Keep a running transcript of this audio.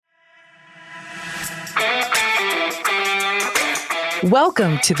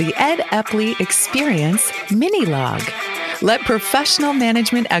Welcome to the Ed Epley Experience Minilog. Let professional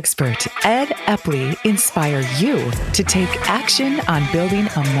management expert Ed Epley inspire you to take action on building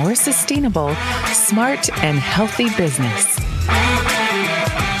a more sustainable, smart, and healthy business.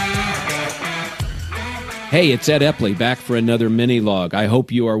 Hey, it's Ed Epley back for another mini-log. I hope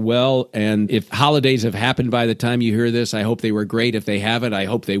you are well, and if holidays have happened by the time you hear this, I hope they were great. If they haven't, I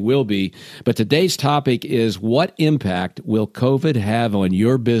hope they will be. But today's topic is, what impact will COVID have on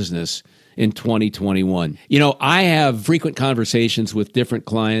your business in 2021? You know, I have frequent conversations with different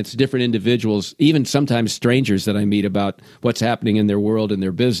clients, different individuals, even sometimes strangers that I meet about what's happening in their world and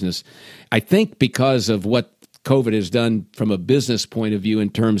their business. I think because of what COVID has done from a business point of view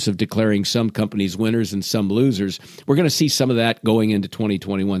in terms of declaring some companies winners and some losers, we're going to see some of that going into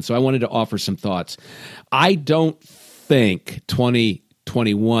 2021. So I wanted to offer some thoughts. I don't think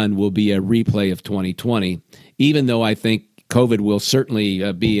 2021 will be a replay of 2020, even though I think COVID will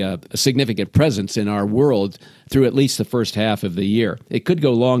certainly be a significant presence in our world through at least the first half of the year. It could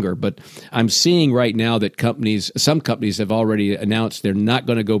go longer, but I'm seeing right now that some companies have already announced they're not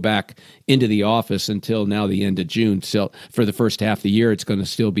going to go back into the office until now the end of June. So for the first half of the year, it's going to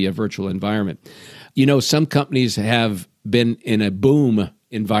still be a virtual environment. You know, some companies have been in a boom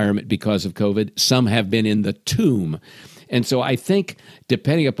environment because of COVID. Some have been in the tomb. And so I think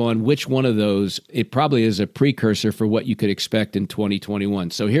depending upon which one of those, it probably is a precursor for what you could expect in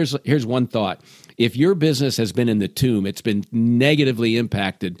 2021. So here's one thought. If your business has been in the tomb, it's been negatively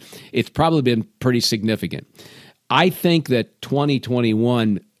impacted, it's probably been pretty significant. I think that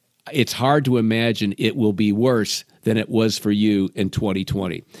 2021, it's hard to imagine it will be worse than it was for you in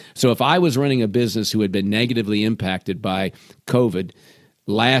 2020. So if I was running a business who had been negatively impacted by COVID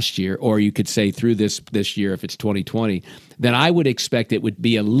last year, or you could say through this year if it's 2020, then I would expect it would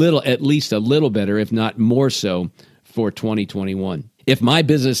be at least a little better, if not more so, for 2021. If my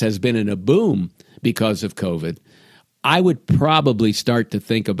business has been in a boom because of COVID, I would probably start to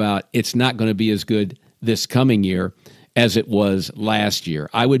think about it's not going to be as good this coming year as it was last year.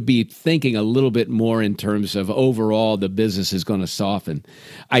 I would be thinking a little bit more in terms of overall the business is going to soften.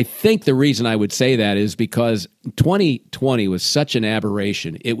 I think the reason I would say that is because 2020 was such an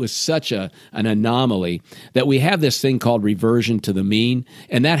aberration. It was such an anomaly that we have this thing called reversion to the mean,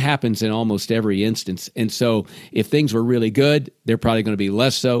 and that happens in almost every instance. And so if things were really good, they're probably going to be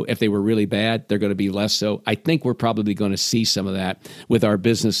less so. If they were really bad, they're going to be less so. I think we're probably going to see some of that with our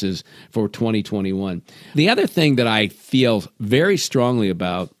businesses for 2021. The other thing that I feel very strongly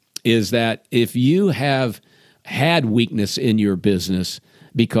about is that if you have had weakness in your business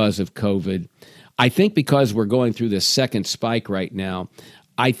because of COVID, I think because we're going through this second spike right now,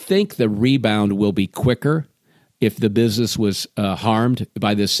 I think the rebound will be quicker if the business was harmed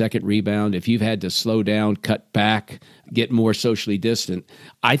by this second rebound. If you've had to slow down, cut back, get more socially distant,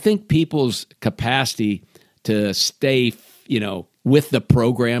 I think people's capacity to stay, with the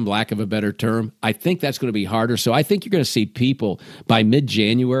program, lack of a better term, I think that's going to be harder. So I think you're going to see people by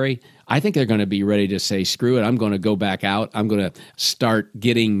mid-January, I think they're going to be ready to say, screw it, I'm going to go back out. I'm going to start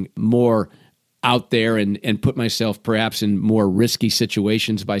getting more out there and put myself perhaps in more risky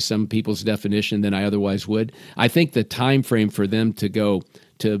situations by some people's definition than I otherwise would. I think the time frame for them to go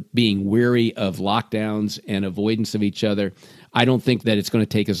to being weary of lockdowns and avoidance of each other, I don't think that it's going to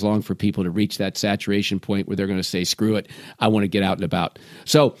take as long for people to reach that saturation point where they're going to say, screw it, I want to get out and about.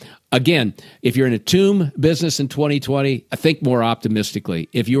 So again, if you're in a tomb business in 2020, think more optimistically.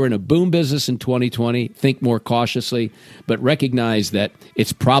 If you're in a boom business in 2020, think more cautiously, but recognize that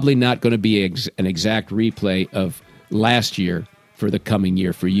it's probably not going to be an exact replay of last year for the coming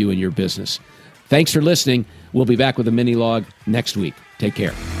year for you and your business. Thanks for listening. We'll be back with a mini log next week. Take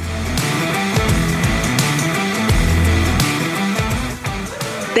care.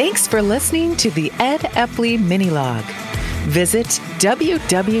 Thanks for listening to the Ed Epley Minilog. Visit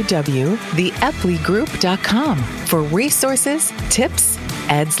www.theepleygroup.com for resources, tips,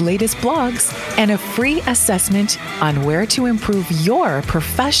 Ed's latest blogs, and a free assessment on where to improve your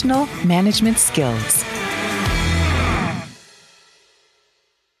professional management skills.